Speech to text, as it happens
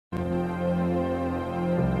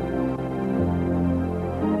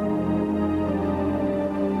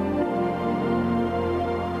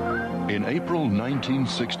In April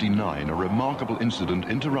 1969, a remarkable incident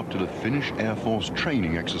interrupted a Finnish Air Force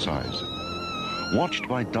training exercise. Watched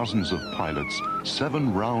by dozens of pilots,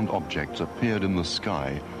 7 round objects appeared in the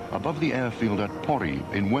sky above the airfield at Pori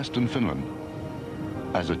in western Finland.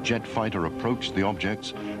 As a jet fighter approached the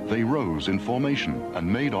objects, they rose in formation and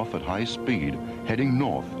made off at high speed, heading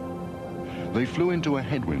north. They flew into a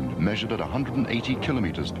headwind measured at 180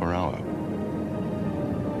 kilometers per hour.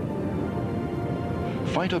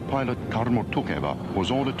 Fighter pilot Karmo Tukeva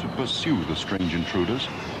was ordered to pursue the strange intruders.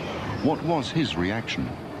 What was his reaction?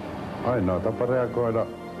 Ainoa tapa reagoida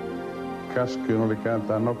käskyyn oli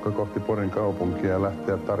kääntää nokka kohti Porin kaupunkia ja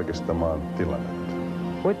lähteä tarkistamaan tilannetta.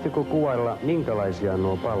 Voitteko kuvailla, minkälaisia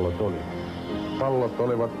nuo pallot olivat? Pallot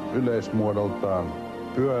olivat yleismuodoltaan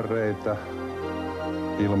pyöreitä,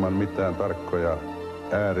 ilman mitään tarkkoja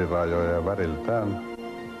äärirajoja ja väriltään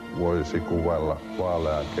voisi kuvailla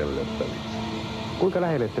vaalean kellertäviksi. Kuinka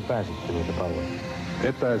lähelle te pääsitte niitä palloja?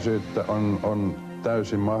 Etäisyyttä on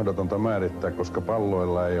täysin mahdotonta määrittää, koska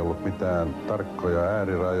palloilla ei ollut mitään tarkkoja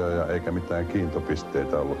äärirajoja eikä mitään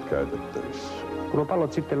kiintopisteitä ollut käytettävissä. Kun nuo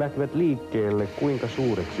pallot sitten lähtivät liikkeelle, kuinka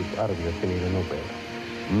suureksi arvioitte niiden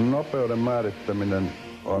nopeuden? Nopeuden määrittäminen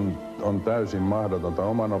on täysin mahdotonta.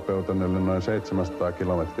 Oma nopeuteni oli noin 700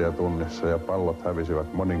 kilometriä tunnissa ja pallot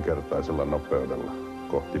hävisivät moninkertaisella nopeudella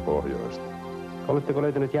kohti pohjoista. Oletteko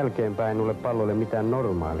löytänyt jälkeenpäin noille palloille mitään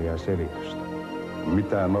normaalia selitystä?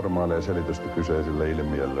 Mitään normaalia selitystä kyseiselle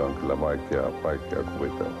ilmiölle on kyllä vaikea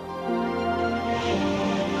kuvitella.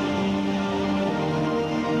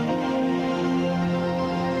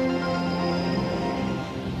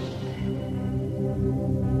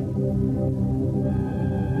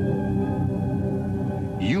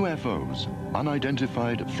 UFOs,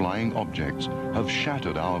 unidentified flying objects, have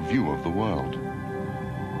shattered our view of the world.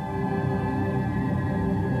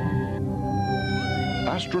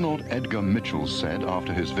 Astronaut Edgar Mitchell said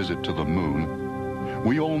after his visit to the moon,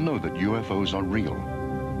 "We all know that UFOs are real.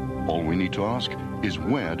 All we need to ask is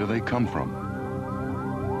where do they come from?"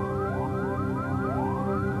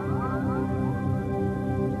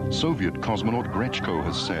 Soviet cosmonaut Grechko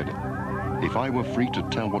has said, "If I were free to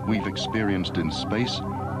tell what we've experienced in space,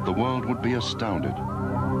 the world would be astounded."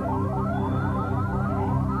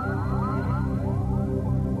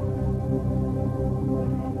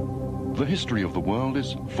 The history of the world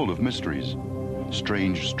is full of mysteries.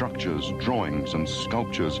 Strange structures, drawings and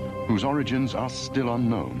sculptures whose origins are still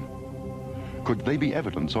unknown. Could they be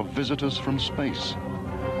evidence of visitors from space?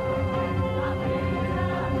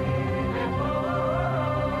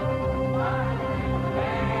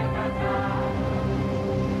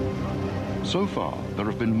 So far, there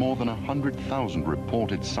have been more than 100,000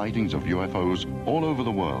 reported sightings of UFOs all over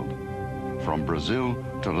the world, from Brazil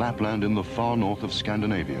to Lapland in the far north of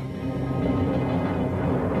Scandinavia.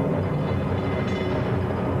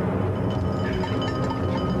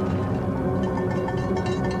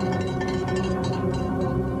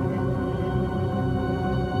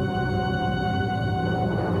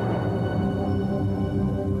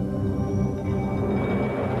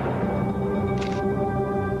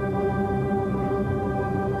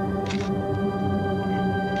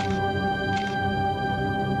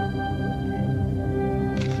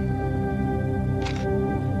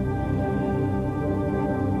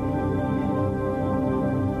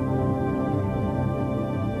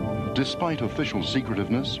 Despite official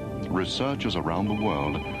secretiveness, researchers around the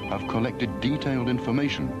world have collected detailed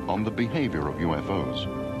information on the behavior of UFOs.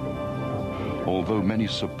 Although many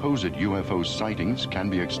supposed UFO sightings can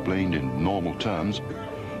be explained in normal terms,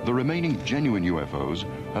 the remaining genuine UFOs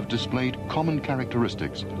have displayed common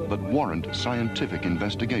characteristics that warrant scientific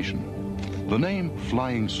investigation. The name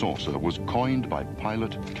flying saucer was coined by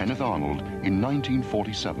pilot Kenneth Arnold in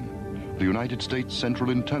 1947. The United States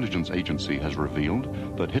Central Intelligence Agency has revealed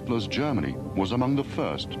that Hitler's Germany was among the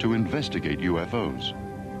first to investigate UFOs.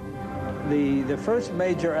 The first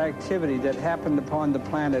major activity that happened upon the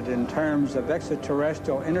planet in terms of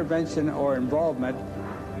extraterrestrial intervention or involvement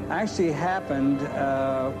actually happened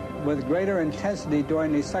with greater intensity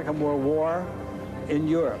during the Second World War in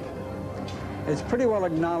Europe. It's pretty well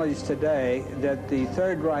acknowledged today that the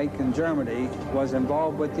Third Reich in Germany was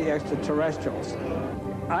involved with the extraterrestrials.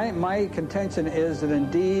 My contention is that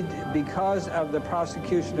indeed, because of the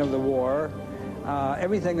prosecution of the war,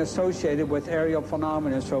 everything associated with aerial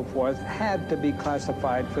phenomena and so forth had to be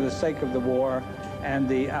classified for the sake of the war and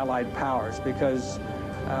the Allied powers, because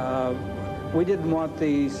we didn't want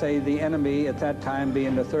the enemy at that time,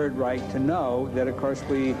 being the Third Reich, to know that, of course,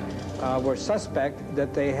 we were suspect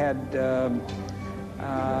that they had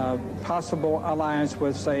possible alliance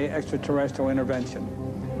with, say, extraterrestrial intervention.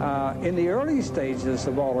 In the early stages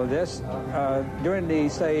of all of this, during the,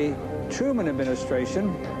 say, Truman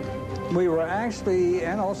administration, we were actually,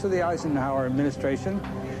 and also the Eisenhower administration,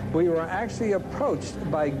 we were actually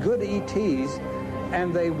approached by good ETs,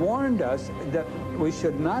 and they warned us that we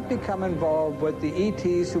should not become involved with the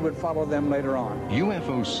ETs who would follow them later on.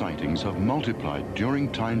 UFO sightings have multiplied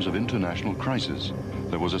during times of international crisis.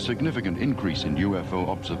 There was a significant increase in UFO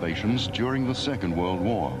observations during the Second World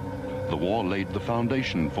War. The war laid the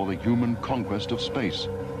foundation for the human conquest of space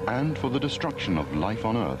and for the destruction of life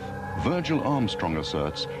on Earth. Virgil Armstrong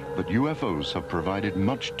asserts that UFOs have provided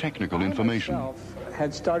much technical information. I myself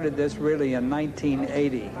had started this really in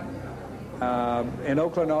 1980 in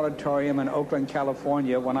Oakland Auditorium in Oakland,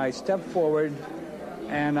 California, when I stepped forward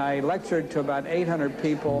and I lectured to about 800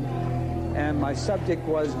 people, and my subject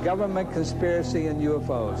was government conspiracy and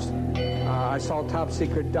UFOs. I saw top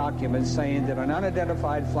secret documents saying that an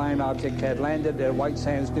unidentified flying object had landed at White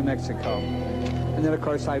Sands, New Mexico. And then, of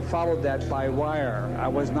course, I followed that by wire. I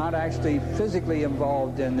was not actually physically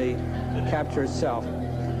involved in the capture itself.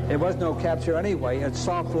 It was no capture anyway. It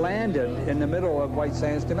soft landed in the middle of White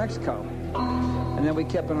Sands, New Mexico. And then we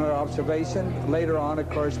kept another observation. Later on, of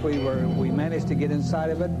course, we managed to get inside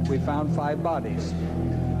of it. We found 5 bodies.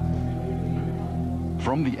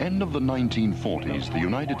 From the end of the 1940s, the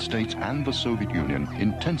United States and the Soviet Union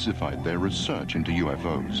intensified their research into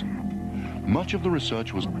UFOs. Much of the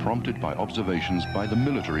research was prompted by observations by the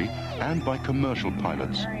military and by commercial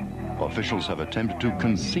pilots. Officials have attempted to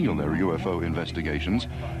conceal their UFO investigations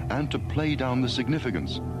and to play down the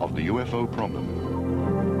significance of the UFO problem.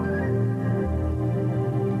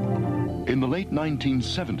 In the late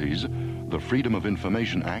 1970s, the Freedom of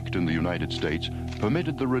Information Act in the United States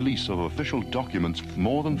permitted the release of official documents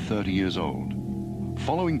more than 30 years old.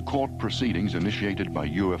 Following court proceedings initiated by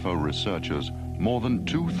UFO researchers, more than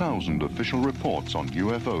 2,000 official reports on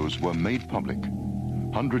UFOs were made public.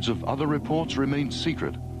 Hundreds of other reports remained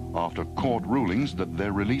secret after court rulings that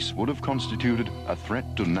their release would have constituted a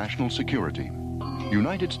threat to national security.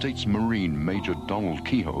 United States Marine Major Donald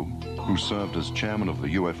Kehoe, who served as chairman of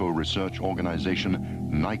the UFO research organization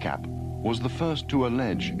NICAP, was the first to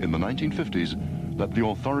allege in the 1950s that the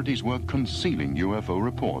authorities were concealing UFO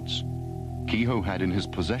reports. Kehoe had in his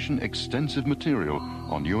possession extensive material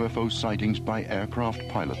on UFO sightings by aircraft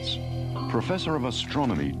pilots. Professor of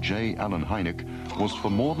Astronomy J. Allen Hynek was for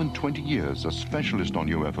more than 20 years a specialist on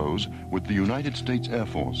UFOs with the United States Air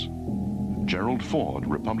Force. Gerald Ford,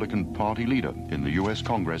 Republican Party leader in the U.S.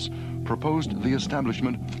 Congress, proposed the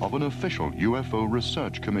establishment of an official UFO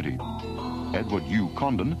research committee. Edward U.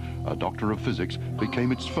 Condon, a doctor of physics,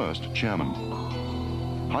 became its first chairman.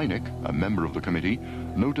 Hynek, a member of the committee,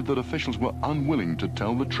 noted that officials were unwilling to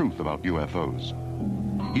tell the truth about UFOs.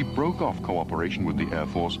 He broke off cooperation with the Air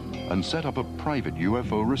Force and set up a private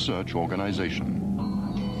UFO research organization.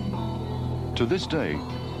 To this day,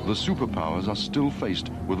 the superpowers are still faced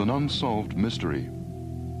with an unsolved mystery.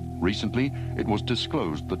 Recently, it was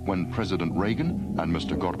disclosed that when President Reagan and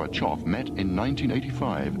Mr. Gorbachev met in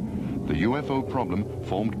 1985, the UFO problem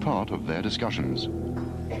formed part of their discussions.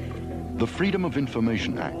 The Freedom of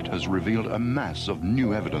Information Act has revealed a mass of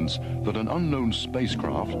new evidence that an unknown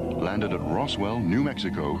spacecraft landed at Roswell, New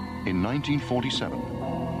Mexico in 1947.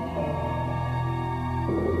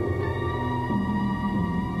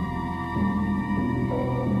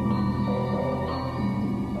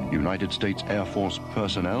 United States Air Force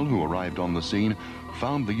personnel who arrived on the scene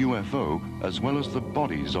found the UFO as well as the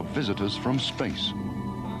bodies of visitors from space.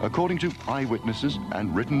 According to eyewitnesses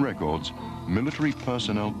and written records, military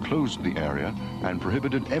personnel closed the area and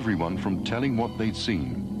prohibited everyone from telling what they'd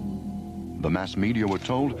seen. The mass media were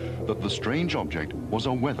told that the strange object was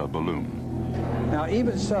a weather balloon. Now,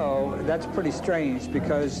 even so, that's pretty strange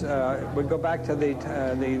because we go back to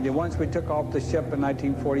the ones we took off the ship in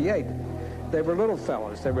 1948. They were little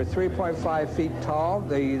fellows. They were 3.5 feet tall.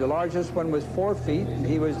 The largest one was 4 feet, and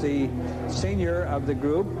he was the senior of the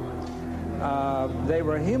group. They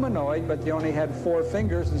were humanoid, but they only had 4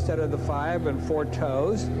 fingers instead of the 5 and 4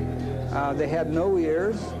 toes. They had no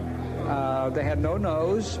ears. They had no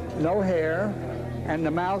nose, no hair, and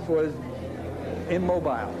the mouth was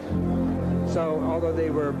immobile. So although they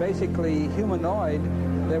were basically humanoid,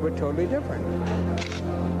 they were totally different.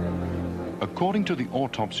 According to the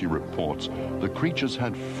autopsy reports, the creatures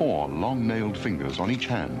had 4 long-nailed fingers on each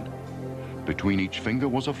hand. Between each finger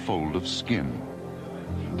was a fold of skin.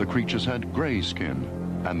 The creatures had gray skin,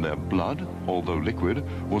 and their blood, although liquid,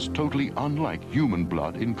 was totally unlike human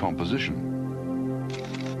blood in composition.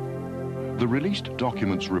 The released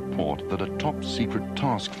documents report that a top-secret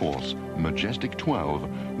task force, Majestic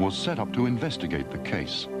 12, was set up to investigate the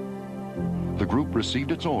case. The group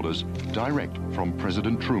received its orders direct from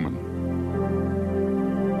President Truman.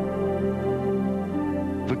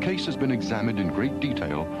 The case has been examined in great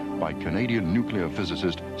detail by Canadian nuclear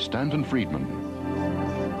physicist Stanton Friedman.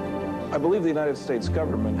 I believe the United States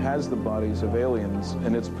government has the bodies of aliens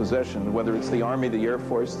in its possession, whether it's the Army, the Air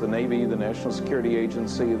Force, the Navy, the National Security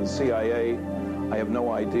Agency, the CIA, I have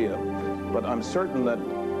no idea. But I'm certain that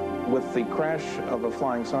with the crash of a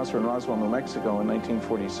flying saucer in Roswell, New Mexico in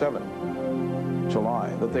 1947,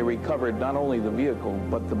 July, that they recovered not only the vehicle,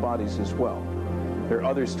 but the bodies as well. There are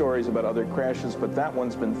other stories about other crashes, but that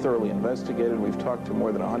one's been thoroughly investigated. We've talked to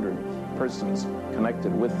more than 100 persons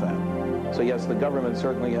connected with that. So yes, the government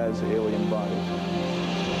certainly has alien bodies.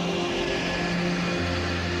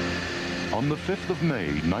 On the 5th of May,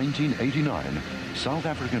 1989, South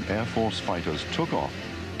African Air Force fighters took off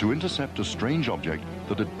to intercept a strange object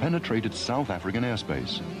that had penetrated South African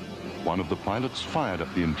airspace. One of the pilots fired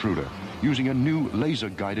at the intruder using a new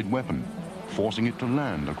laser-guided weapon, forcing it to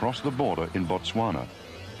land across the border in Botswana.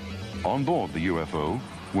 On board the UFO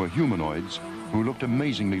were humanoids who looked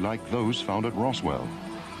amazingly like those found at Roswell.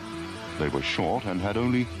 They were short and had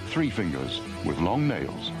only 3 fingers with long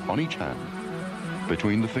nails on each hand.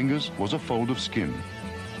 Between the fingers was a fold of skin.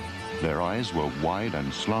 Their eyes were wide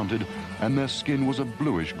and slanted, and their skin was a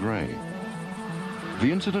bluish gray.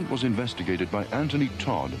 The incident was investigated by Anthony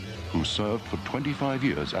Todd, who served for 25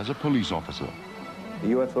 years as a police officer.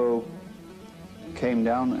 The UFO came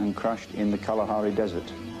down and crashed in the Kalahari Desert.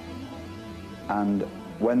 And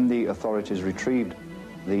when the authorities retrieved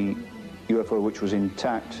the UFO, which was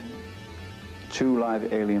intact, 2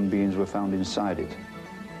 live alien beings were found inside it.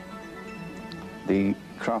 The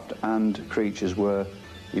craft and creatures were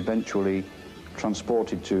eventually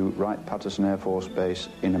transported to Wright-Patterson Air Force Base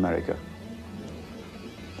in America.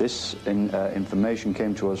 This information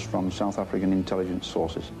came to us from South African intelligence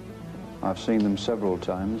sources. I've seen them several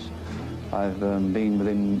times. I've been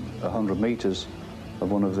within 100 meters of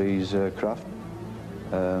one of these craft.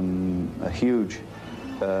 A huge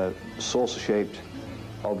saucer-shaped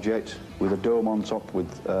object with a dome on top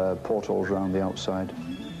with portholes around the outside,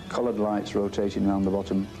 colored lights rotating around the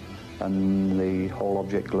bottom, and the whole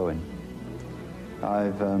object glowing.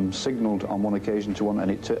 I've signaled on one occasion to one,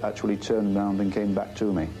 and it actually turned around and came back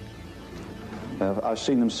to me. I've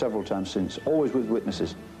seen them several times since, always with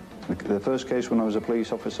witnesses. The first case when I was a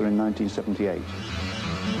police officer in 1978.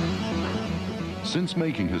 Since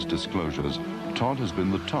making his disclosures, Todd has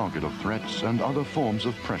been the target of threats and other forms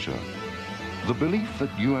of pressure. The belief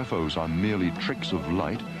that UFOs are merely tricks of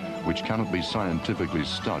light, which cannot be scientifically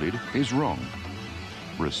studied, is wrong.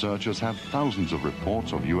 Researchers have thousands of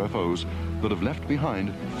reports of UFOs that have left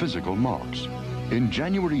behind physical marks. In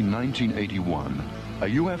January 1981, a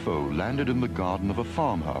UFO landed in the garden of a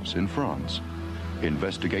farmhouse in France.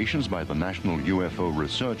 Investigations by the National UFO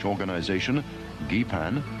Research Organization,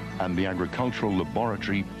 GIPAN, and the agricultural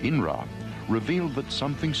laboratory, INRA, revealed that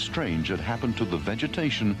something strange had happened to the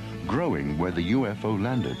vegetation growing where the UFO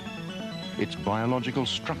landed. Its biological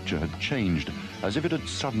structure had changed, as if it had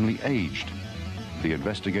suddenly aged. The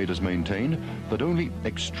investigators maintain that only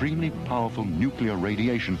extremely powerful nuclear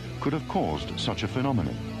radiation could have caused such a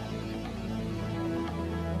phenomenon.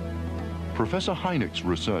 Professor Hynek's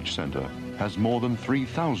research center has more than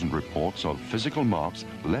 3,000 reports of physical marks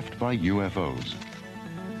left by UFOs.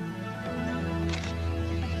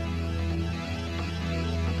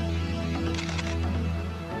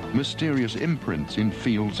 Mysterious imprints in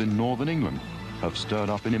fields in northern England have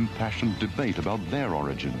stirred up an impassioned debate about their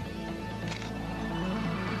origin.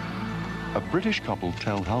 A British couple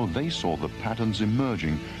tell how they saw the patterns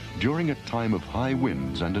emerging during a time of high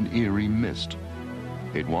winds and an eerie mist.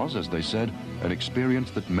 It was, as they said, an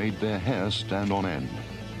experience that made their hair stand on end.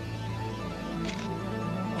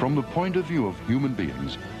 From the point of view of human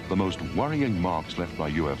beings, the most worrying marks left by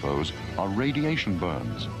UFOs are radiation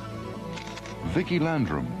burns. Vicki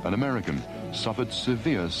Landrum, an American, suffered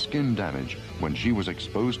severe skin damage when she was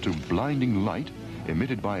exposed to blinding light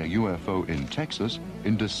emitted by a UFO in Texas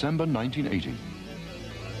in December 1980.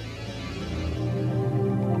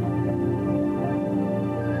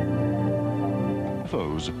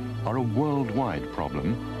 UFOs are a worldwide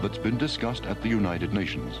problem that's been discussed at the United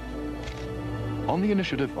Nations. On the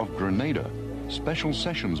initiative of Grenada, special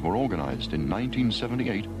sessions were organized in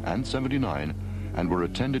 1978 and 79 and were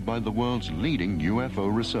attended by the world's leading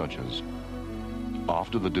UFO researchers.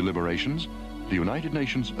 After the deliberations, the United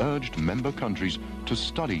Nations urged member countries to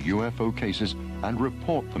study UFO cases and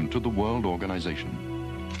report them to the World Organization.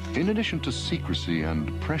 In addition to secrecy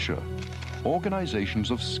and pressure, organizations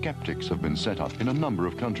of skeptics have been set up in a number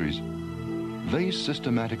of countries. They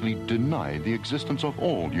systematically deny the existence of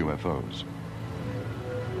all UFOs.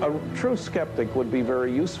 A true skeptic would be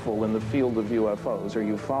very useful in the field of UFOs or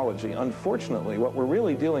ufology. Unfortunately, what we're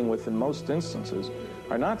really dealing with in most instances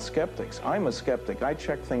are not skeptics. I'm a skeptic. I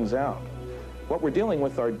check things out. What we're dealing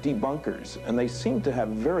with are debunkers, and they seem to have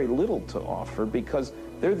very little to offer because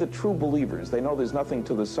they're the true believers. They know there's nothing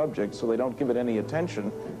to the subject, so they don't give it any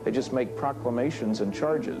attention. They just make proclamations and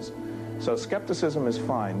charges. So skepticism is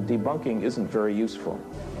fine. Debunking isn't very useful.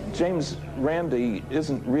 James Randi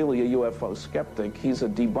isn't really a UFO skeptic. He's a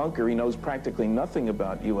debunker. He knows practically nothing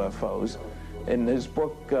about UFOs. In his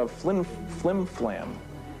book, Flim Flam,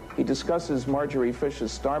 he discusses Marjorie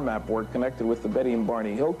Fish's star map work connected with the Betty and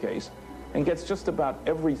Barney Hill case and gets just about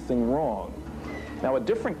everything wrong. Now, a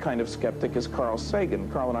different kind of skeptic is Carl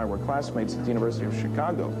Sagan. Carl and I were classmates at the University of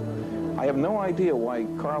Chicago. I have no idea why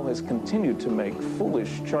Carl has continued to make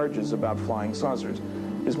foolish charges about flying saucers.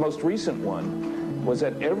 His most recent one was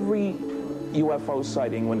that every UFO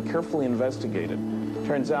sighting, when carefully investigated,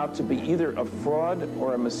 turns out to be either a fraud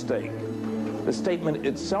or a mistake. The statement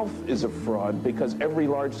itself is a fraud because every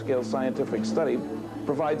large-scale scientific study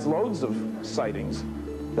provides loads of sightings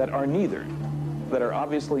that are neither, that are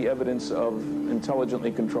obviously evidence of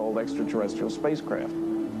intelligently controlled extraterrestrial spacecraft.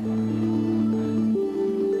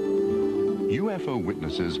 UFO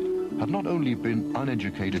witnesses have not only been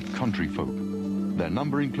uneducated country folk. Their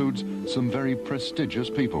number includes some very prestigious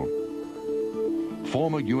people.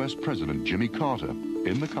 Former US President Jimmy Carter,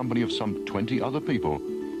 in the company of some 20 other people,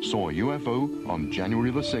 saw a UFO on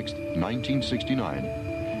January the 6th,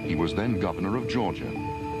 1969. He was then governor of Georgia.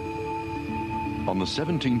 On the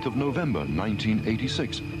 17th of November,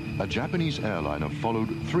 1986, a Japanese airliner followed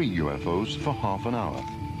 3 UFOs for half an hour.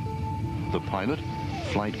 The pilot,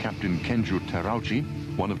 Flight Captain Kenju Terauchi,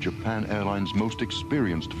 one of Japan Airlines' most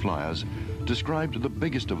experienced flyers, described the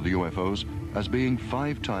biggest of the UFOs as being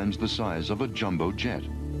 5 times the size of a jumbo jet.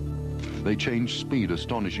 They changed speed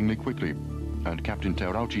astonishingly quickly, and Captain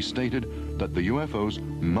Terauchi stated that the UFOs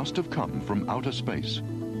must have come from outer space.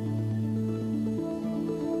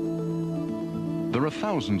 There are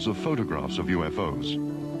thousands of photographs of UFOs.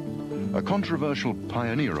 A controversial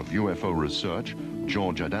pioneer of UFO research,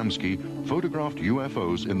 George Adamski, photographed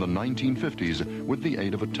UFOs in the 1950s with the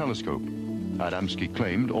aid of a telescope. Adamski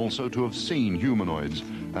claimed also to have seen humanoids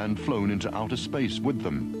and flown into outer space with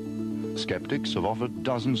them. Skeptics have offered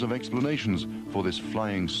dozens of explanations for this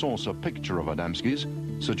flying saucer picture of Adamski's,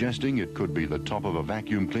 suggesting it could be the top of a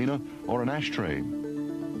vacuum cleaner or an ashtray.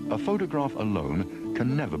 A photograph alone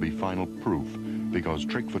can never be final proof, because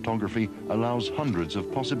trick photography allows hundreds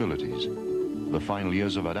of possibilities. The final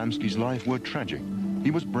years of Adamski's life were tragic.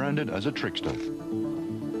 He was branded as a trickster.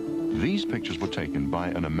 These pictures were taken by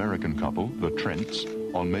an American couple, the Trents,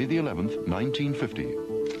 on May the 11th, 1950.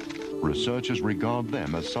 Researchers regard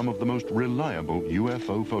them as some of the most reliable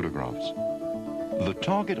UFO photographs. The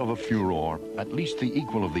target of a furor, at least the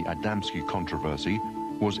equal of the Adamski controversy,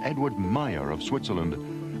 was Edward Meyer of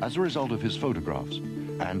Switzerland as a result of his photographs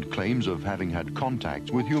and claims of having had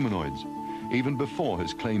contacts with humanoids. Even before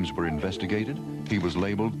his claims were investigated, he was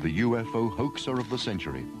labeled the UFO hoaxer of the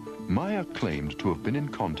century. Meyer claimed to have been in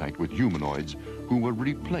contact with humanoids who were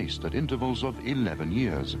replaced at intervals of 11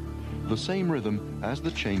 years, the same rhythm as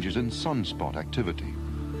the changes in sunspot activity.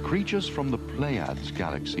 Creatures from the Pleiades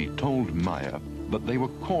galaxy told Meyer that they were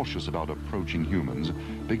cautious about approaching humans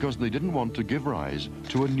because they didn't want to give rise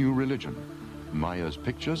to a new religion. Meyer's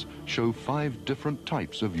pictures show 5 different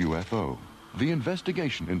types of UFO. The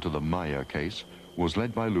investigation into the Meyer case was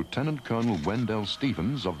led by Lieutenant Colonel Wendelle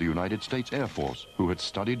Stevens of the United States Air Force, who had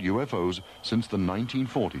studied UFOs since the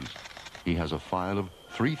 1940s. He has a file of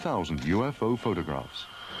 3,000 UFO photographs.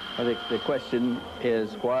 I think the question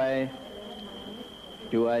is, why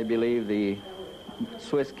do I believe the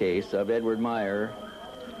Swiss case of Edward Meyer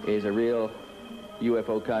is a real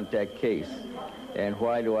UFO contact case? And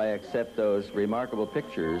why do I accept those remarkable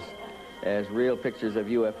pictures as real pictures of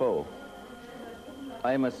UFO?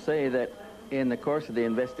 I must say that in the course of the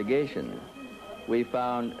investigation, we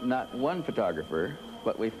found not one photographer,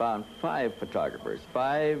 but we found 5 photographers,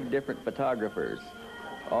 5 different photographers,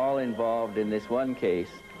 all involved in this one case.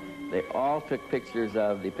 They all took pictures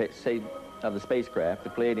of the spacecraft, the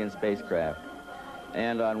Pleiadian spacecraft.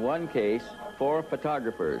 And on one case, 4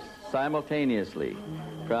 photographers simultaneously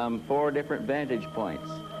from 4 different vantage points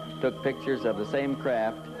took pictures of the same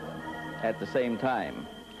craft at the same time.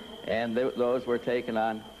 And those were taken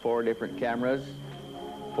on 4 different cameras,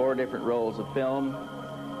 4 different rolls of film.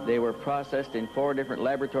 They were processed in 4 different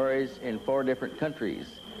laboratories in 4 different countries,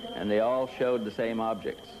 and they all showed the same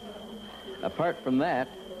objects. Apart from that,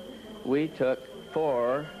 we took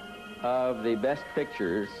 4 of the best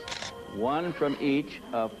pictures, 1 from each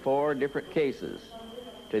of 4 different cases.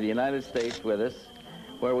 to the United States with us,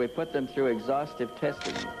 where we put them through exhaustive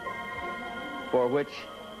testing, for which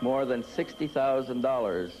more than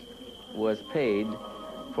 $60,000 was paid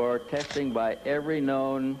for testing by every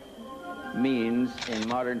known means in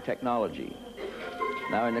modern technology.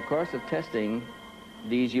 Now, in the course of testing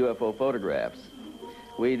these UFO photographs,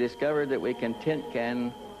 we discovered that we can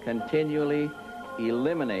continually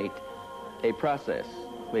eliminate a process.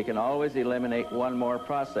 We can always eliminate one more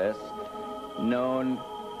process known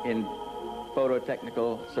in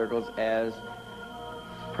phototechnical circles as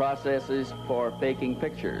processes for faking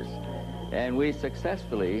pictures. And we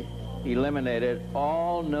successfully eliminated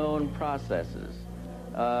all known processes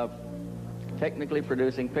of technically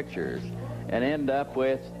producing pictures and end up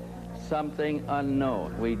with something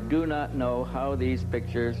unknown. We do not know how these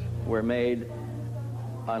pictures were made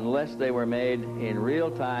unless they were made in real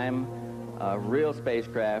time, real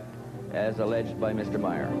spacecraft, as alleged by Mr.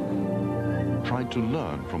 Meyer. Tried to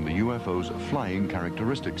learn from the UFO's flying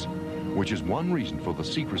characteristics, which is one reason for the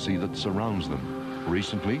secrecy that surrounds them.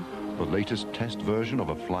 Recently, the latest test version of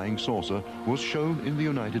a flying saucer was shown in the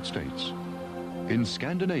United States. In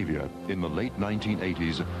Scandinavia, in the late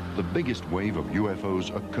 1980s, the biggest wave of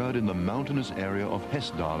UFOs occurred in the mountainous area of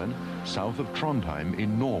Hessdalen, south of Trondheim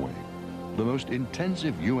in Norway. The most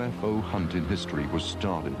intensive UFO hunt in history was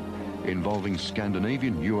started, involving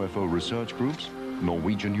Scandinavian UFO research groups,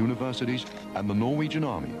 Norwegian universities, and the Norwegian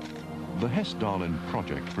Army. The Hessdalen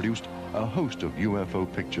project produced a host of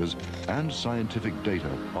UFO pictures and scientific data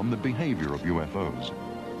on the behavior of UFOs.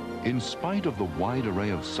 In spite of the wide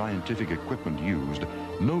array of scientific equipment used,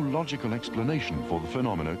 no logical explanation for the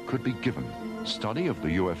phenomena could be given. Study of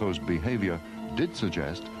the UFO's behavior did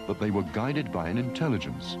suggest that they were guided by an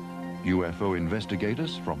intelligence. UFO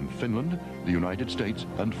investigators from Finland, the United States,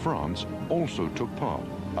 and France also took part.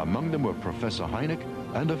 Among them were Professor Hynek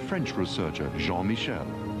and a French researcher, Jean-Michel.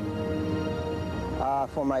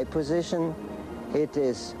 For my position, it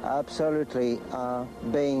is absolutely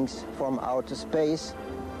beings from outer space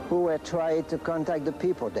who were trying to contact the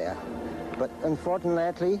people there. But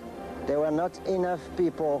unfortunately, there were not enough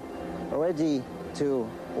people ready to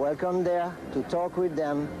welcome there, to talk with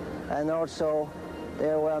them, and also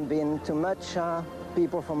there were been too much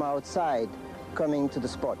people from outside coming to the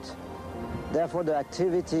spot. Therefore, the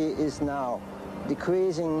activity is now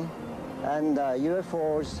decreasing, and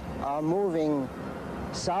UFOs are moving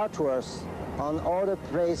southwards on other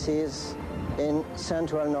places in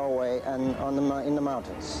central Norway and in the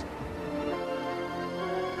mountains.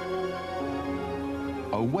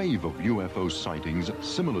 A wave of UFO sightings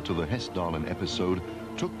similar to the Hessdalen episode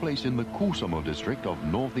took place in the Kuusamo district of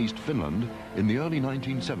northeast Finland in the early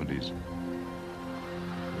 1970s.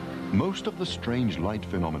 Most of the strange light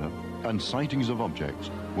phenomena and sightings of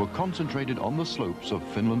objects were concentrated on the slopes of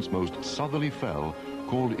Finland's most southerly fell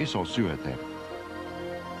called Iso-Syöte.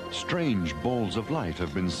 Strange balls of light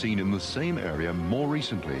have been seen in the same area more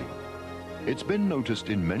recently. It's been noticed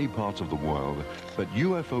in many parts of the world that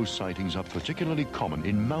UFO sightings are particularly common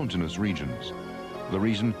in mountainous regions. The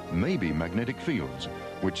reason may be magnetic fields,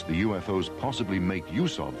 which the UFOs possibly make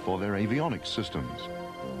use of for their avionics systems.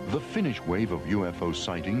 The Finnish wave of UFO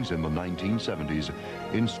sightings in the 1970s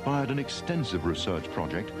inspired an extensive research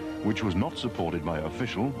project which was not supported by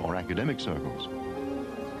official or academic circles.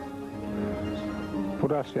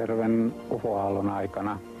 Pudasjärven UFO-aallon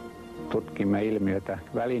aikana tutkimme ilmiötä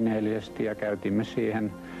välineellisesti ja käytimme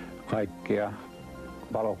siihen kaikkea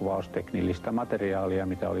valokuvausteknillistä materiaalia,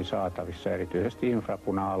 mitä oli saatavissa, erityisesti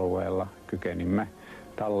infrapuna-alueella. Kykenimme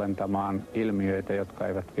tallentamaan ilmiöitä, jotka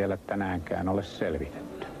eivät vielä tänäänkään ole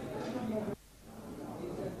selvitetty.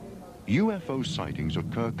 UFO sightings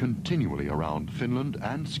occur continually around Finland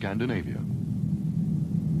and Scandinavia.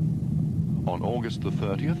 On August the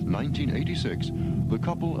 30th, 1986, the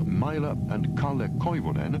couple Maila and Kalle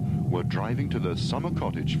Koivunen were driving to their summer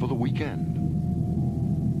cottage for the weekend.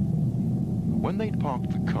 When they'd parked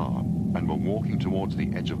the car and were walking towards the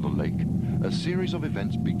edge of the lake, a series of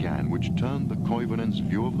events began which turned the Koivunen's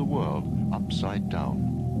view of the world upside down.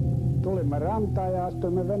 Tulimme rantaan ja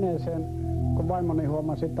astuimme veneeseen, kun vaimoni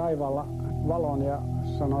huomasi taivaalla valon ja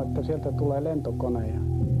sanoi, että sieltä tulee lentokone. Ja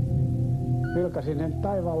vilkasin sen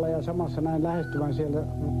taivaalle ja samassa näin lähestyvän siellä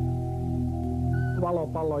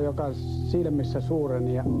valopallo, joka silmissä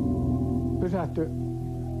suureni ja pysähtyi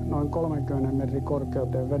noin 30 metrin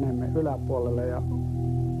korkeuteen veneemme yläpuolelle ja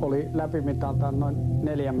oli läpimitaltaan noin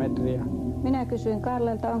 4 metriä. Minä kysyin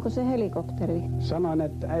Karlelta, onko se helikopteri? Sanoin,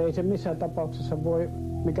 että ei se missään tapauksessa voi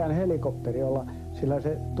mikään helikopteri olla, sillä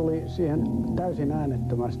se tuli siihen täysin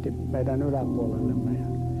äänettömästi meidän yläpuolellemme.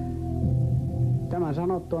 Tämän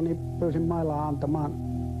sanottua niin pyysin Mailaa antamaan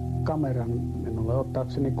kameran minulle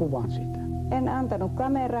ottaakseni kuvan siitä. En antanut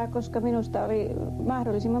kameraa, koska minusta oli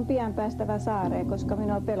mahdollisimman pian päästävä saareen, koska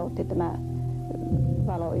minua pelotti tämä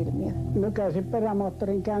valoilmiö. Nykäisin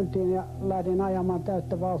perämoottorin käyntiin ja lähdin ajamaan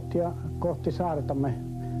täyttä vauhtia kohti saartamme,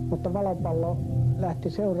 mutta valopallo lähti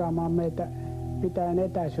seuraamaan meitä pitäen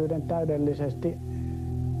etäisyyden täydellisesti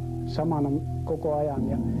samana koko ajan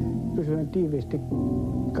ja pysyin tiiviisti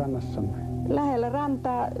kannassamme. Lähellä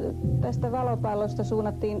rantaa tästä valopallosta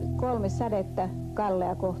suunnattiin 3 sädettä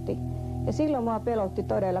Kallea kohti. Ja silloin mua pelotti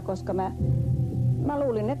todella, koska mä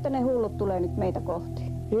luulin, että ne hullut tulee nyt meitä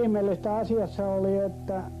kohti. Ihmeellistä asiassa oli,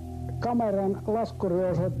 että kameran laskuri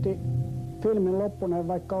osoitti filmin loppuneen,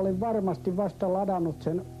 vaikka olin varmasti vasta ladannut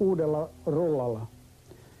sen uudella rullalla.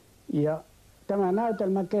 Ja tämä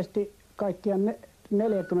näytelmä kesti kaikkiaan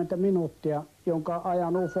 40 minuuttia, jonka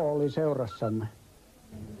ajan UFO oli seurassamme.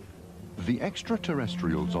 The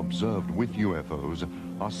extraterrestrials observed with UFOs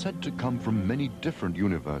are said to come from many different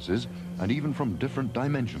universes and even from different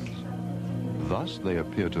dimensions. Thus, they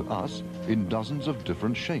appear to us in dozens of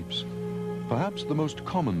different shapes. Perhaps the most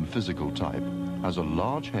common physical type has a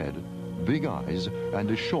large head, big eyes,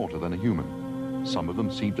 and is shorter than a human. Some of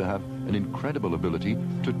them seem to have an incredible ability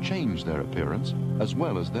to change their appearance as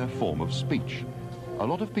well as their form of speech. A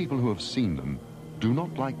lot of people who have seen them do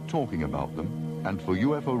not like talking about them, and for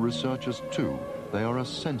UFO researchers too, they are a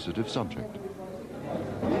sensitive subject.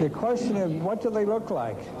 The question is, what do they look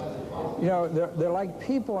like? You know, they're like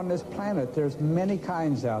people on this planet. There's many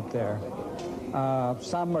kinds out there.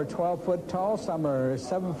 Some are 12 foot tall, some are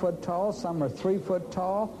 7 foot tall, some are 3 foot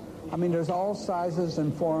tall. I mean, there's all sizes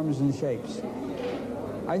and forms and shapes.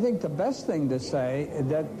 I think the best thing to say is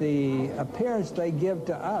that the appearance they give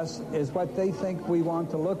to us is what they think we want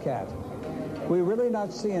to look at. We're really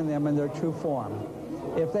not seeing them in their true form.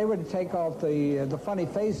 If they were to take off the funny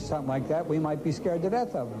face or something like that, we might be scared to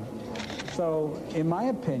death of them. So, in my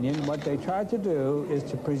opinion, what they try to do is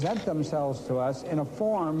to present themselves to us in a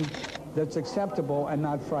form that's acceptable and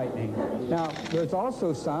not frightening. Now, there's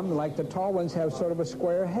also some, like the tall ones, have sort of a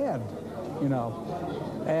square head, you know.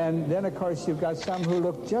 And then, of course, you've got some who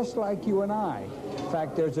look just like you and I. In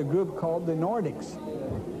fact, there's a group called the Nordics.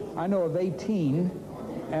 I know of 18,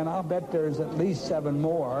 and I'll bet there's at least 7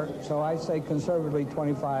 more, so I say conservatively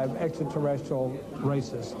 25 extraterrestrial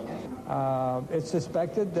races. It's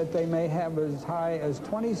suspected that they may have as high as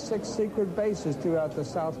 26 secret bases throughout the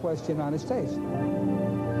southwest United States.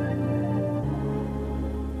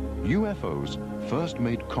 UFOs first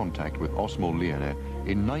made contact with Osmo Liene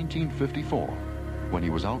in 1954 when he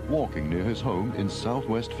was out walking near his home in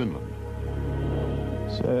southwest Finland.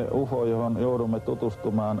 Se UFO, johon joudumme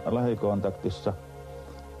tutustumaan lähikontaktissa,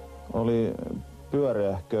 oli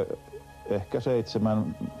pyöreähkö, ehkä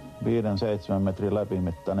 5-7 metrin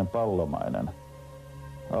läpimittainen pallomainen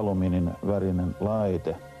alumiinin värinen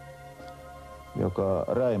laite, joka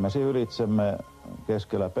räimäsi ylitsemme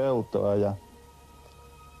keskellä peltoa, ja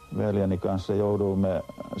veljeni kanssa jouduimme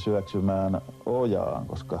syöksymään ojaan,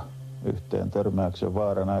 koska yhteen törmäyksen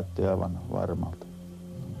vaara näytti aivan varmalta.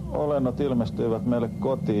 Olennot ilmestyivät meille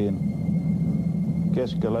kotiin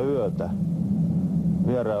keskellä yötä.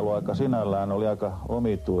 Vierailuaika sinällään oli aika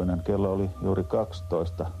omituinen. Kello oli juuri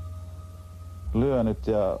 12. Lyönyt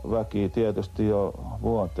ja väki tietysti jo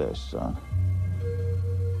vuoteissaan.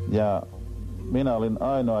 Ja minä olin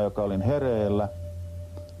ainoa, joka olin hereillä.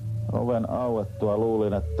 Oven auettua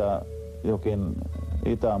luulin, että jokin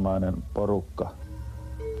itämainen porukka,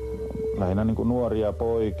 lähinnä niin kuin nuoria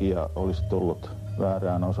poikia, olisi tullut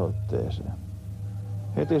väärään osoitteeseen.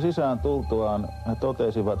 Heti sisään tultuaan he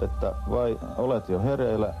totesivat, että vai olet jo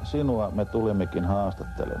hereillä, sinua me tulimmekin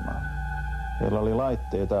haastattelemaan. Heillä oli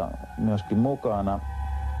laitteita myöskin mukana,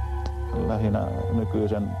 lähinnä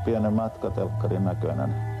nykyisen pienen matkatelkkarin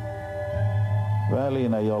näköinen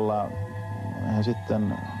väline, jolla he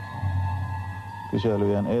sitten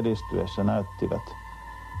kyselyjen edistyessä näyttivät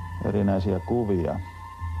erinäisiä kuvia.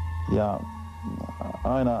 Ja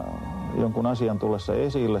aina jonkun asian tullessa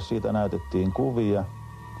esille, siitä näytettiin kuvia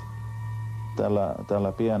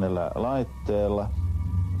tällä pienellä laitteella.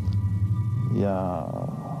 Ja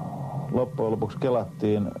loppujen lopuksi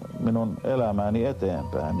kelattiin minun elämääni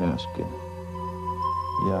eteenpäin myöskin.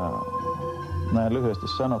 Ja näin lyhyesti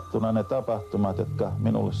sanottuna ne tapahtumat, jotka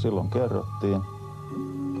minulle silloin kerrottiin,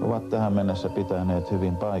 ovat tähän mennessä pitäneet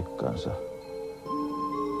hyvin paikkansa.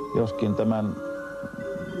 Joskin tämän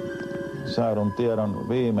saadun tiedon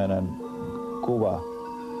viimeinen kuva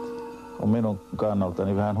on minun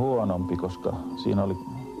kannaltani vähän huonompi, koska siinä oli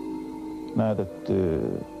näytetty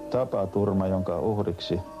tapaturma, jonka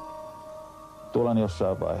uhriksi tulen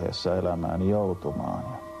jossain vaiheessa elämääni joutumaan.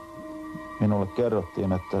 minulle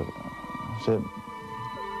kerrottiin, että se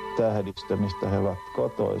tähdistö, mistä he ovat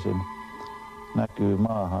kotoisin, näkyy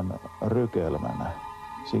maahan rykelmänä,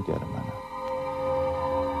 sikermänä.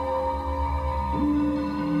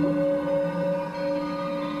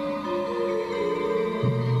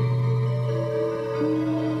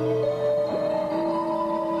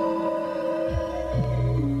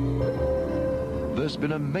 There's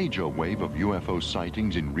been a major wave of UFO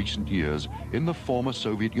sightings in recent years in the former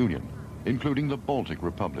Soviet Union, including the Baltic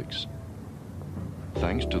republics.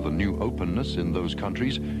 Thanks to the new openness in those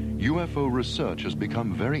countries, UFO research has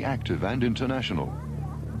become very active and international.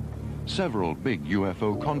 Several big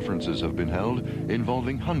UFO conferences have been held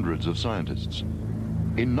involving hundreds of scientists.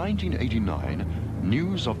 In 1989,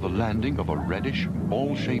 news of the landing of a reddish,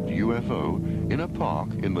 ball-shaped UFO in a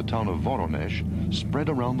park in the town of Voronezh spread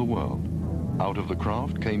around the world. Out of the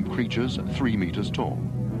craft came creatures 3 meters tall.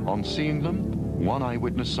 On seeing them, one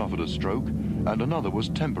eyewitness suffered a stroke and another was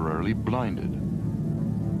temporarily blinded.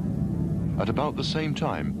 At about the same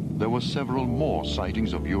time, there were several more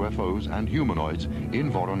sightings of UFOs and humanoids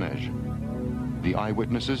in Voronezh. The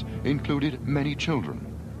eyewitnesses included many children.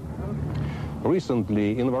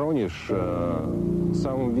 Recently in Voronezh,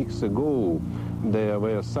 some weeks ago, there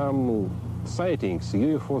were some sightings,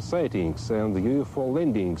 UFO sightings and UFO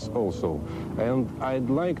landings also. And I'd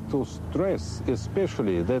like to stress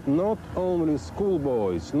especially that not only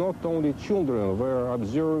schoolboys, not only children were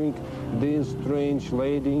observing these strange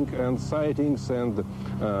landing and sightings and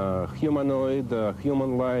humanoid,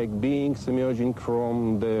 human-like beings emerging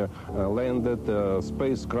from the landed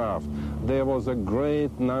spacecraft. There was a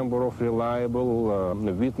great number of reliable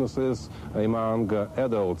witnesses among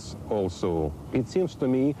adults also. It seems to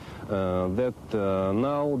me that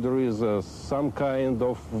now there is some kind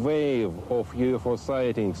of wave of UFO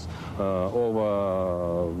sightings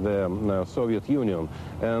over the Soviet Union,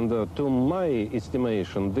 and to my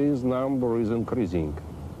estimation, this number is increasing.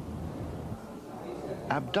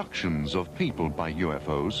 Abductions of people by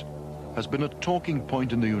UFOs has been a talking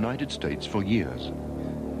point in the United States for years.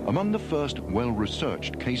 Among the first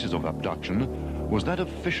well-researched cases of abduction was that of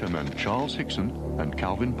fishermen Charles Hickson and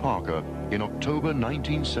Calvin Parker in October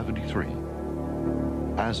 1973.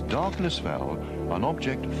 As darkness fell, an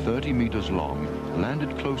object 30 meters long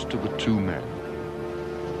landed close to the two men.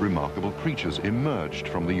 Remarkable creatures emerged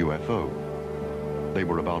from the UFO. They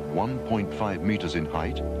were about 1.5 meters in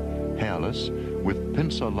height, hairless, with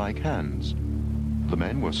pincer-like hands. The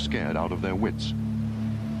men were scared out of their wits.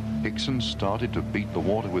 Hickson started to beat the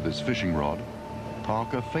water with his fishing rod.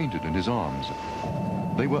 Parker fainted in his arms.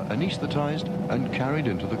 They were anesthetized and carried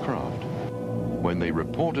into the craft. When they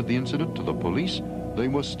reported the incident to the police, they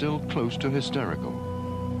were still close to hysterical.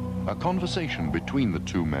 A conversation between the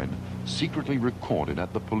two men, secretly recorded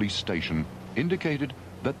at the police station, indicated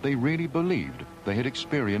that they really believed they had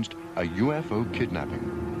experienced a UFO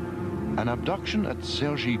kidnapping. An abduction at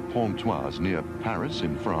Cergy-Pontoise near Paris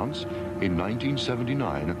in France in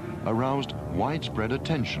 1979 aroused widespread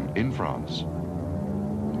attention in France.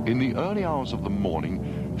 In the early hours of the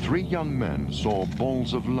morning, 3 young men saw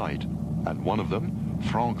balls of light, and one of them,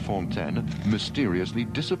 Franck Fontaine, mysteriously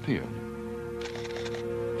disappeared.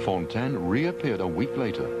 Fontaine reappeared a week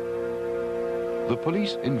later. The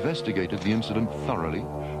police investigated the incident thoroughly,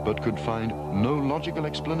 but could find no logical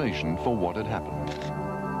explanation for what had happened.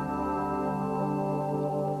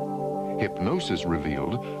 Hypnosis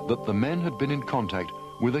revealed that the men had been in contact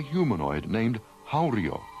with a humanoid named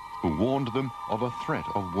Haurio, who warned them of a threat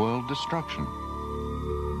of world destruction.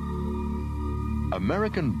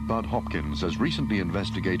 American Bud Hopkins has recently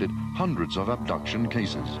investigated hundreds of abduction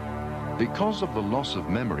cases. Because of the loss of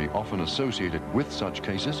memory often associated with such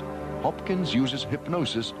cases, Hopkins uses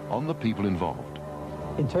hypnosis on the people involved.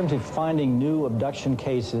 In terms of finding new abduction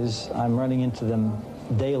cases, I'm running into them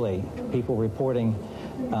daily. People reporting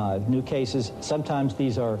new cases. Sometimes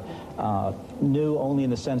these are new only in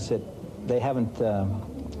the sense that they haven't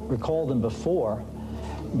recalled them before,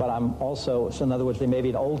 but I'm also, so in other words, they may be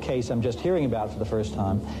an old case I'm just hearing about for the first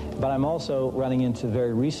time, but I'm also running into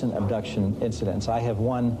very recent abduction incidents. I have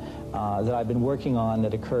one that I've been working on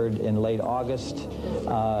that occurred in late August,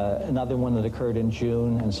 another one that occurred in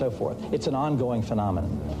June, and so forth. It's an ongoing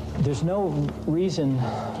phenomenon. There's no reason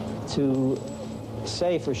to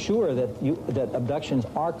say for sure that abductions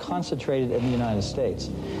are concentrated in the United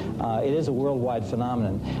States. It is a worldwide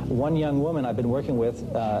phenomenon. One young woman I've been working with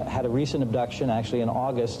had a recent abduction actually in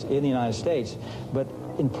August in the United States, but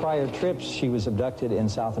in prior trips she was abducted in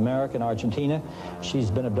South America and Argentina.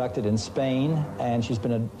 She's been abducted in Spain, and she's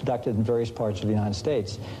been abducted in various parts of the United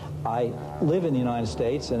States. I live in the United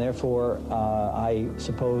States, and therefore I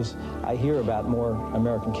suppose I hear about more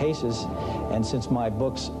American cases. And since my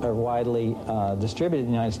books are widely distributed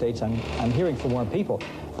in the United States, I'm hearing from more people.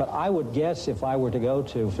 But I would guess if I were to go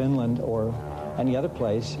to Finland or any other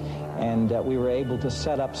place, and we were able to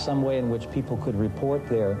set up some way in which people could report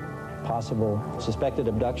their possible suspected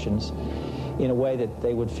abductions in a way that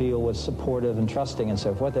they would feel was supportive and trusting and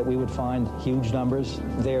so forth, that we would find huge numbers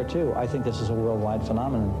there too. I think this is a worldwide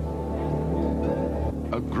phenomenon.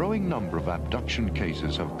 A growing number of abduction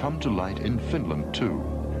cases have come to light in Finland too.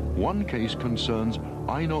 One case concerns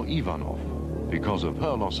Aino Ivanov. Because of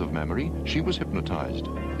her loss of memory, she was hypnotized.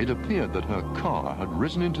 It appeared that her car had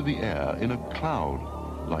risen into the air in a cloud.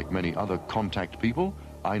 Like many other contact people,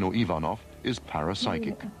 Aino Ivanov is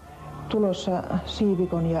parapsychic. Tulossa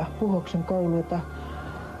Siivikon ja Puhoksen kouluilta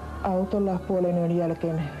autolla puolen yön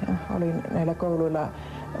jälkeen olin näillä kouluilla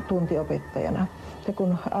tuntiopettajana. Ja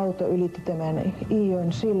kun auto ylitti tämän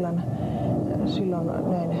Iijoen sillan, silloin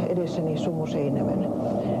näin edessäni Sumuseinämän.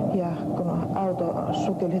 Ja kun auto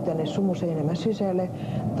sukelsi tänne Sumuseinämän sisälle,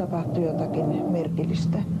 tapahtui jotakin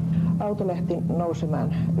merkillistä. Auto lähti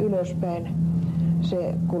nousemaan ylöspäin.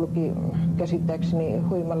 Se kulki käsittääkseni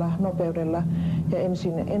huimalla nopeudella ja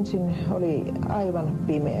ensin oli aivan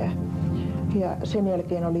pimeä. Ja sen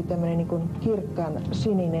jälkeen oli tämmöinen niin kuin kirkkaan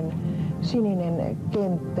sininen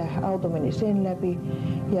kenttä, auto meni sen läpi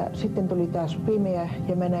ja sitten tuli taas pimeä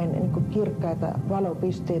ja mä näin niin kuin kirkkaita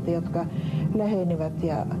valopisteitä, jotka lähenivät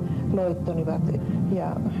ja loittonivat.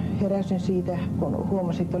 Ja heräsin siitä, kun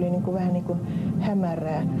huomasin, että oli niin kuin vähän niin kuin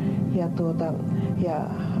hämärää ja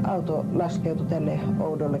auto laskeutui tälle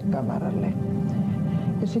oudolle kamaralle.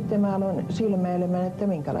 Ja sitten mä aloin silmäilemään, että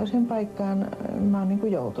minkälaiseen paikkaan mä oon niin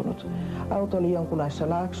kuin joutunut. Auto oli jonkunlaisessa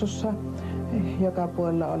laaksossa, joka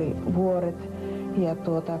puolella oli vuoret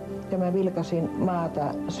ja mä vilkasin maata,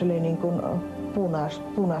 se oli niin kuin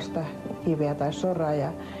punaista kiveä tai soraa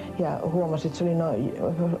ja huomasin, että se oli noin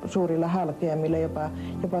suurilla halkeamilla,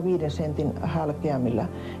 jopa 5 sentin halkeamilla.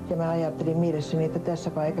 Ja mä ajattelin mielessäni, että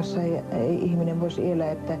tässä paikassa ei ihminen voisi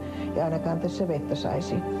elää, että ja ainakaan tässä vettä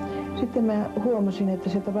saisi. Sitten mä huomasin, että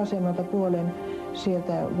sieltä vasemmalta puolen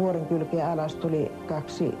sieltä vuoren kylkeä alas tuli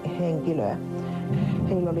 2 henkilöä.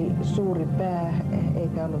 Heillä oli suuri pää,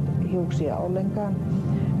 eikä ollut hiuksia ollenkaan.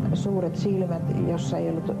 Suuret silmät, jossa ei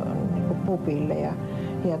ollut niin pupilleja.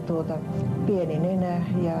 Ja pieni nenä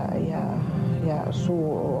ja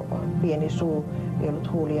pieni suu, ei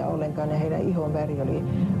ollut huulia ollenkaan ja heidän ihon väri oli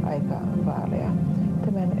aika vaalea.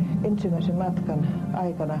 Tämän ensimmäisen matkan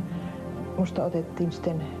aikana musta otettiin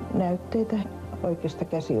sitten näytteitä. Oikeasta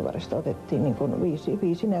käsivarresta otettiin niin kuin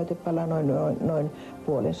 5 näytepalaa noin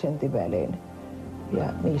puolen sentin välein. Ja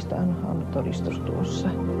niistä on todistus tuossa.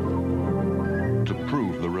 To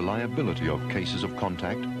prove the reliability of cases of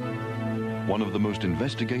contact, one of the most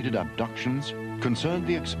investigated abductions concerned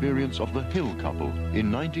the experience of the Hill couple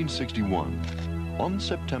in 1961. On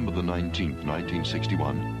September the 19th,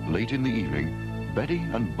 1961, late in the evening, Betty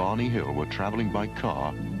and Barney Hill were traveling by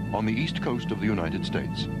car on the east coast of the United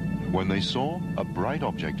States when they saw a bright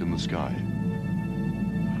object in the sky.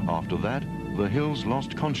 After that, the Hills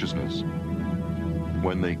lost consciousness.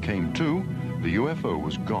 When they came to, the UFO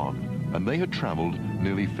was gone, and they had traveled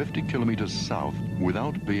nearly 50 kilometers south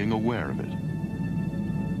without being aware of it.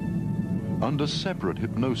 Under separate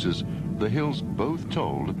hypnosis, the Hills both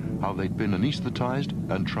told how they'd been anesthetized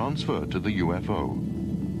and transferred to the UFO.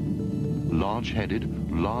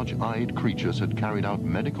 Large-headed, large-eyed creatures had carried out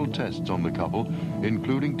medical tests on the couple,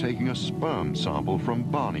 including taking a sperm sample from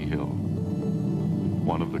Barney Hill.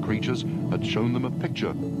 One of the creatures had shown them a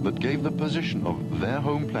picture that gave the position of their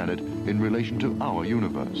home planet in relation to our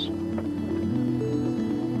universe.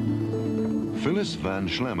 Phyllis Van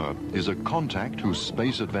Schlemmer is a contact whose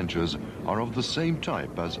space adventures are of the same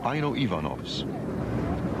type as Aino Ivanov's.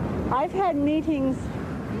 I've had meetings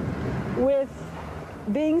with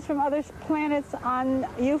beings from other planets on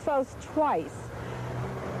UFOs twice.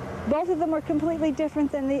 Both of them were completely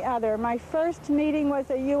different than the other. My first meeting was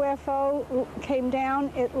a UFO came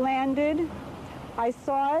down, it landed, I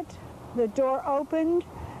saw it, the door opened.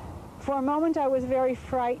 For a moment I was very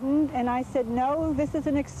frightened and I said, no, this is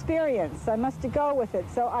an experience, I must go with it.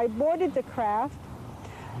 So I boarded the craft,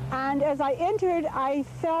 and as I entered I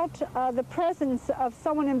felt the presence of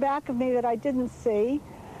someone in back of me that I didn't see.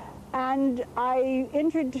 And I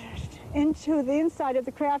entered into the inside of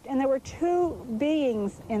the craft, and there were 2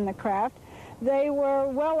 beings in the craft. They were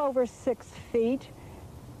well over 6 feet,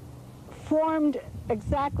 formed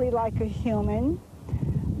exactly like a human,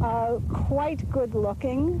 quite good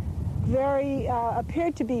looking, very,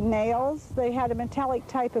 appeared to be males. They had a metallic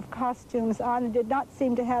type of costumes on and did not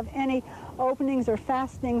seem to have any openings or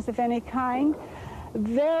fastenings of any kind.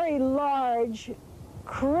 Very large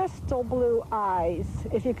crystal blue eyes,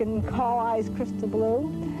 if you can call eyes crystal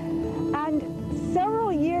blue. And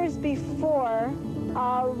several years before,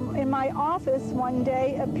 in my office one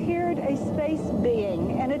day appeared a space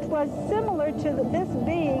being, and it was similar to this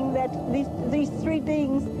being that these three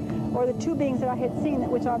beings, or the two beings that I had seen that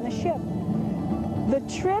was on the ship. The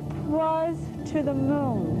trip was to the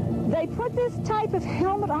moon. They put this type of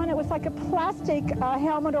helmet on. It was like a plastic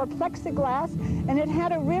helmet or plexiglass, and it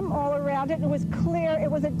had a rim all around it. It was clear. It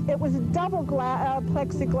was a double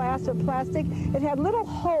plexiglass or plastic. It had little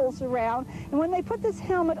holes around, and when they put this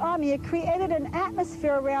helmet on me, it created an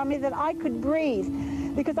atmosphere around me that I could breathe.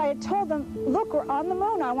 Because I had told them, look, we're on the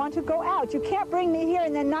moon. I want to go out. You can't bring me here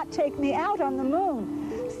and then not take me out on the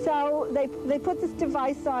moon. So they put this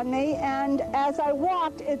device on me, and as I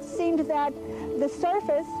walked, it seemed that the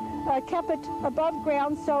surface kept it above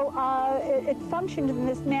ground, so it functioned in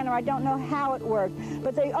this manner. I don't know how it worked.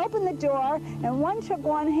 But they opened the door, and one took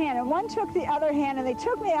one hand, and one took the other hand, and they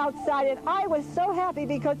took me outside, and I was so happy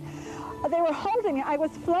because they were holding me. I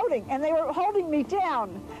was floating, and they were holding me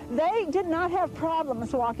down. They did not have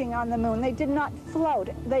problems walking on the moon. They did not float.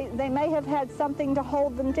 They may have had something to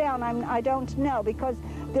hold them down. I don't know, because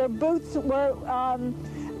their boots were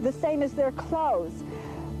the same as their clothes.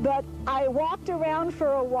 But I walked around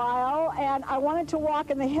for a while, and I wanted to walk,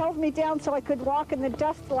 and they held me down so I could walk in the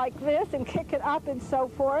dust like this and kick it up and so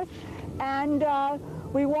forth. And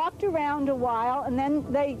we walked around a while, and then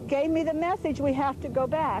they gave me the message, we have to go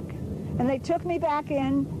back. And they took me back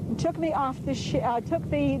in, and took me off the took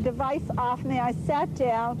the device off me. I sat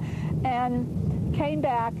down and came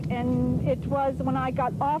back, and it was when I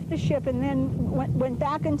got off the ship and then went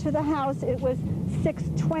back into the house, it was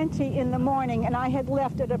 6:20 in the morning, and I had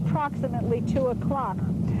left at approximately 2 o'clock.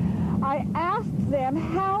 I asked them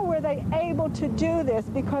how were they able to do this,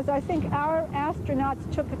 because I think our astronauts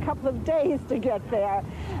took a couple of days to get there.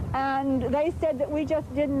 And they said that we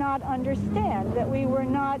just did not understand, that we were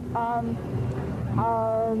not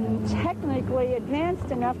technically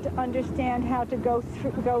advanced enough to understand how to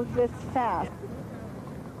go this fast.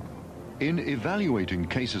 In evaluating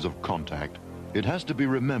cases of contact, it has to be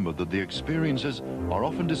remembered that the experiences are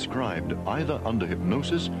often described either under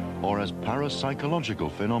hypnosis or as parapsychological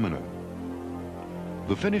phenomena.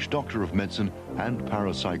 The Finnish doctor of medicine and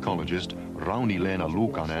parapsychologist Rauni-Leena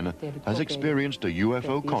Luukanen has experienced a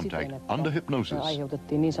UFO contact under hypnosis.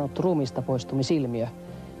 Aiheutettiin niin sanottu ruumiista poistumisilmiö,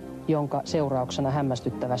 jonka seurauksena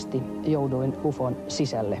hämmästyttävästi jouduin UFOn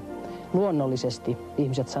sisälle. Luonnollisesti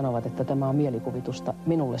ihmiset sanovat, että tämä on mielikuvitusta.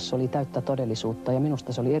 Minulle se oli täyttä todellisuutta, ja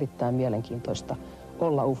minusta se oli erittäin mielenkiintoista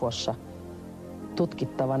olla UFOssa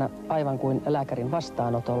tutkittavana aivan kuin lääkärin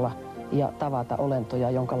vastaanotolla ja tavata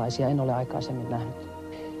olentoja, jonkalaisia en ole aikaisemmin nähnyt.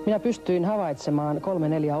 Minä pystyin havaitsemaan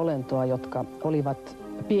 3-4 olentoa, jotka olivat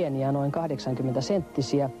pieniä, noin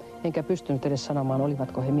 80-senttisiä, enkä pystynyt edes sanomaan,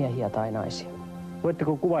 olivatko he miehiä tai naisia.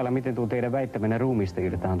 Voitteko kuvailla, miten tuo teidän väittämänne ruumiista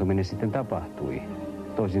irtaantuminen sitten tapahtui?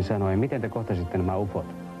 Toisin sanoen, miten te kohtasitte nämä UFOt?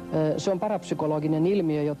 Se on parapsykologinen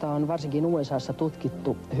ilmiö, jota on varsinkin USAssa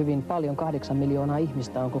tutkittu hyvin paljon. 8 miljoonaa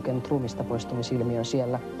ihmistä on kokenut ruumista poistumisilmiön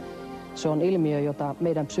siellä. Se on ilmiö, jota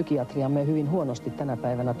meidän psykiatriamme hyvin huonosti tänä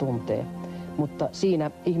päivänä tuntee. Mutta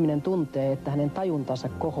siinä ihminen tuntee, että hänen tajuntansa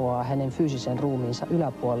kohoaa hänen fyysisen ruumiinsa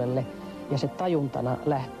yläpuolelle, ja se tajuntana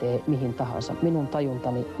lähtee mihin tahansa. Minun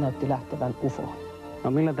tajuntani näytti lähtevän UFOon.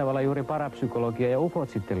 No millä tavalla juuri parapsykologia ja UFOt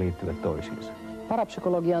sitten liittyvät toisiinsa?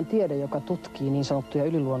 Parapsykologia on tiede, joka tutkii niin sanottuja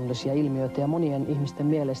yliluonnollisia ilmiöitä, ja monien ihmisten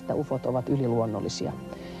mielestä UFOt ovat yliluonnollisia.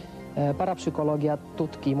 Parapsykologia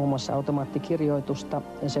tutkii muun muassa automaattikirjoitusta,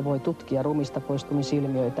 se voi tutkia ruumista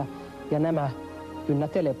poistumisilmiöitä, ja nämä ynnä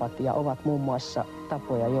telepatia ovat muun muassa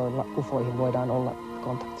tapoja, joilla UFOihin voidaan olla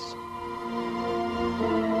kontaktissa.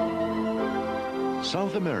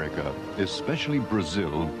 South America, especially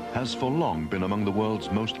Brazil, has for long been among the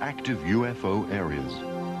world's most active UFO areas.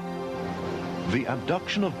 The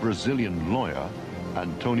abduction of Brazilian lawyer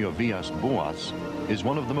Antonio Villas-Boas is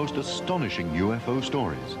one of the most astonishing UFO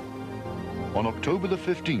stories. On October the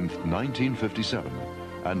 15th, 1957,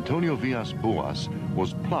 Antonio Villas-Boas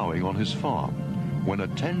was plowing on his farm when a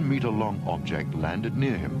 10-meter-long object landed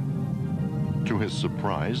near him. To his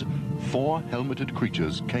surprise, 4 helmeted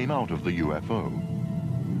creatures came out of the UFO.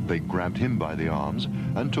 They grabbed him by the arms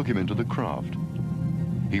and took him into the craft.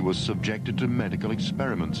 He was subjected to medical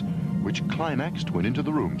experiments, which climaxed when into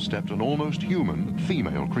the room stepped an almost human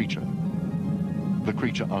female creature. The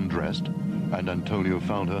creature undressed, and Antonio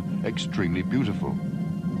found her extremely beautiful.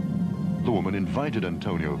 the woman invited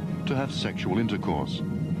Antonio to have sexual intercourse,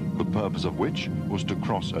 the purpose of which was to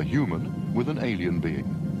cross a human with an alien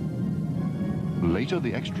being. Later,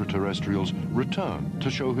 the extraterrestrials returned to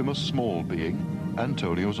show him a small being,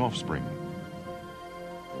 Antonio's offspring.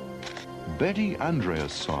 Betty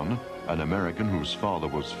Andreas' son, an American whose father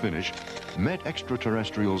was Finnish, met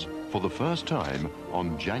extraterrestrials for the first time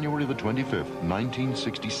on January the 25th,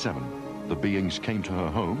 1967. The beings came to her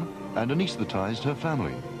home and anesthetized her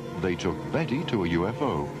family. They took Betty to a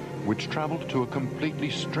UFO, which traveled to a completely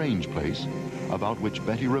strange place about which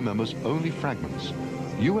Betty remembers only fragments.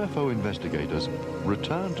 UFO investigators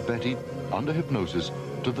returned Betty under hypnosis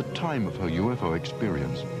to the time of her UFO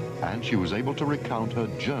experience, and she was able to recount her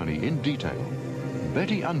journey in detail.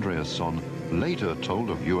 Betty Andreasson later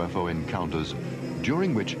told of UFO encounters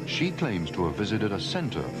during which she claims to have visited a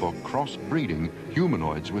center for cross-breeding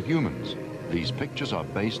humanoids with humans. These pictures are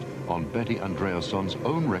based on Betty Andreasson's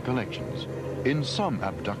own recollections. In some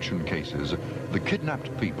abduction cases, the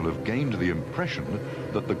kidnapped people have gained the impression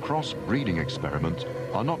that the cross-breeding experiments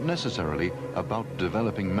are not necessarily about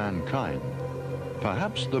developing mankind.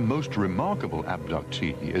 Perhaps the most remarkable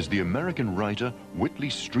abductee is the American writer Whitley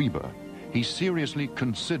Strieber. He seriously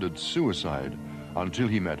considered suicide until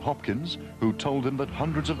he met Hopkins, who told him that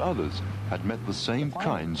hundreds of others had met the same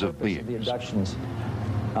kinds of beings. The abductions,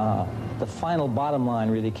 the final bottom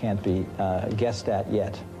line really can't be guessed at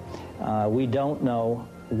yet. We don't know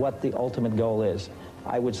what the ultimate goal is.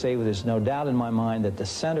 I would say there's no doubt in my mind that the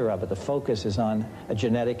center of it, the focus, is on a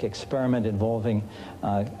genetic experiment involving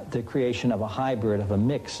the creation of a hybrid, of a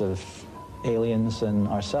mix of aliens and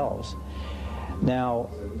ourselves. Now,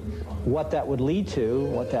 what that would lead to,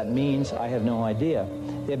 what that means, I have no idea.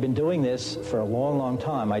 They've been doing this for a long, long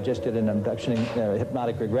time. I just did an abduction,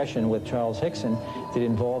 hypnotic regression with Charles Hickson that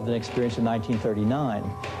involved an experience in 1939.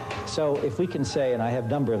 So if we can say, and I have a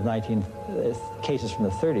number of cases from the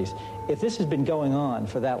 30s, if this has been going on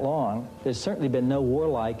for that long, there's certainly been no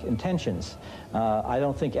warlike intentions. I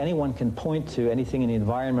don't think anyone can point to anything in the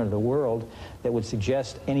environment of the world that would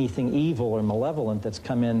suggest anything evil or malevolent that's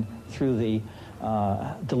come in through the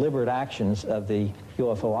deliberate actions of the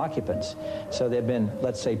UFO occupants. So they've been,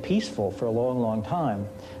 let's say, peaceful for a long, long time.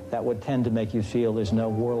 That would tend to make you feel there's no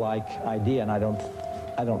warlike idea, and I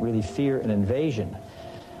don't really fear an invasion.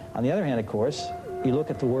 On the other hand, of course, you look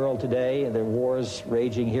at the world today, there are wars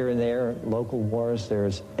raging here and there, local wars,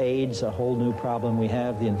 there's AIDS, a whole new problem we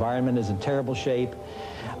have, the environment is in terrible shape,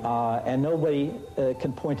 and nobody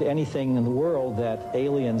can point to anything in the world that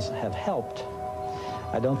aliens have helped.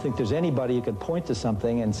 I don't think there's anybody who can point to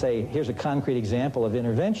something and say, here's a concrete example of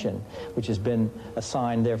intervention, which has been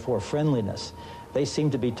assigned, therefore, friendliness. They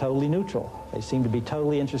seem to be totally neutral. They seem to be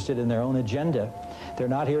totally interested in their own agenda. They're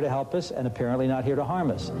not here to help us and apparently not here to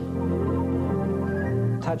harm us.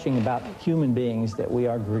 Touching about human beings, that we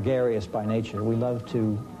are gregarious by nature. We love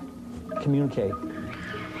to communicate.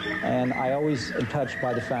 And I always am touched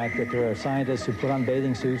by the fact that there are scientists who put on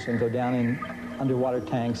bathing suits and go down in underwater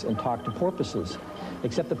tanks and talk to porpoises.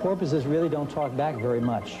 Except the porpoises really don't talk back very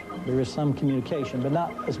much. There is some communication, but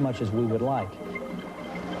not as much as we would like.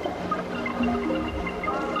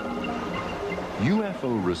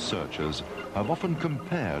 UFO researchers have often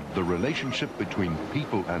compared the relationship between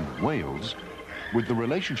people and whales with the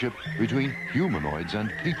relationship between humanoids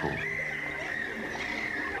and people.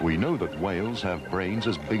 We know that whales have brains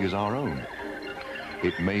as big as our own.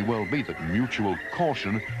 It may well be that mutual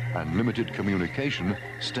caution and limited communication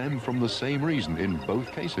stem from the same reason in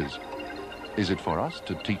both cases. Is it for us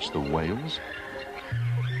to teach the whales?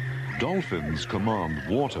 Dolphins command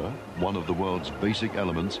water, one of the world's basic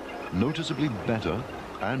elements, noticeably better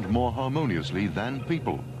and more harmoniously than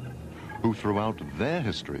people, who throughout their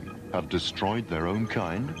history have destroyed their own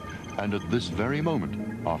kind and at this very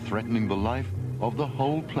moment are threatening the life of the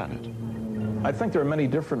whole planet. I think there are many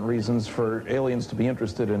different reasons for aliens to be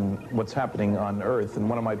interested in what's happening on Earth. In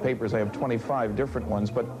one of my papers, I have 25 different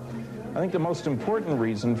ones, but I think the most important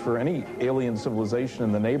reason for any alien civilization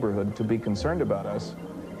in the neighborhood to be concerned about us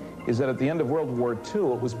is that at the end of World War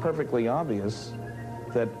II, it was perfectly obvious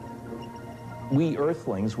that we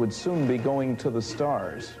Earthlings would soon be going to the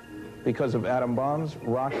stars because of atom bombs,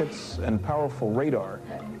 rockets, and powerful radar.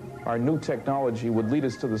 Our new technology would lead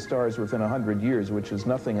us to the stars within 100 years, which is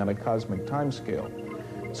nothing on a cosmic timescale.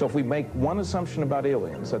 So if we make one assumption about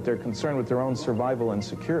aliens, that they're concerned with their own survival and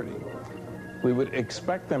security, we would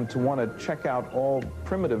expect them to want to check out all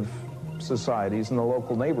primitive societies in the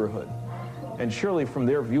local neighborhood. And surely from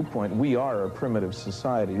their viewpoint, we are a primitive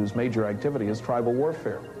society whose major activity is tribal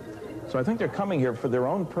warfare. So I think they're coming here for their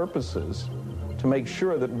own purposes to make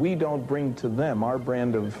sure that we don't bring to them our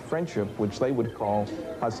brand of friendship, which they would call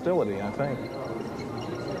hostility, I think.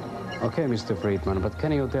 Okay, Mr. Friedman, but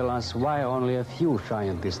can you tell us why only a few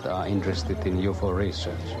scientists are interested in UFO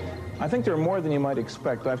research? I think there are more than you might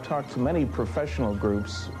expect. I've talked to many professional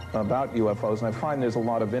groups about UFOs, and I find there's a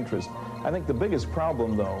lot of interest. I think the biggest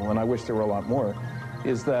problem, though, and I wish there were a lot more,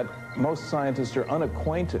 is that most scientists are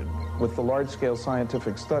unacquainted with the large-scale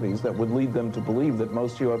scientific studies that would lead them to believe that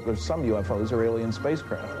some UFOs are alien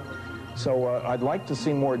spacecraft. So I'd like to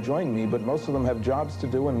see more join me, but most of them have jobs to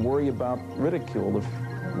do and worry about ridicule if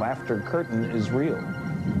laughter curtain is real.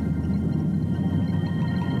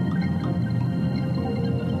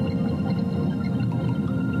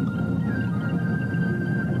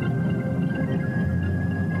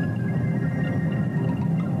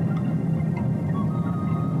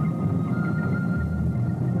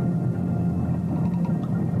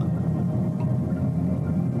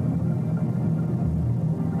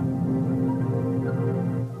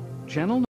 Channel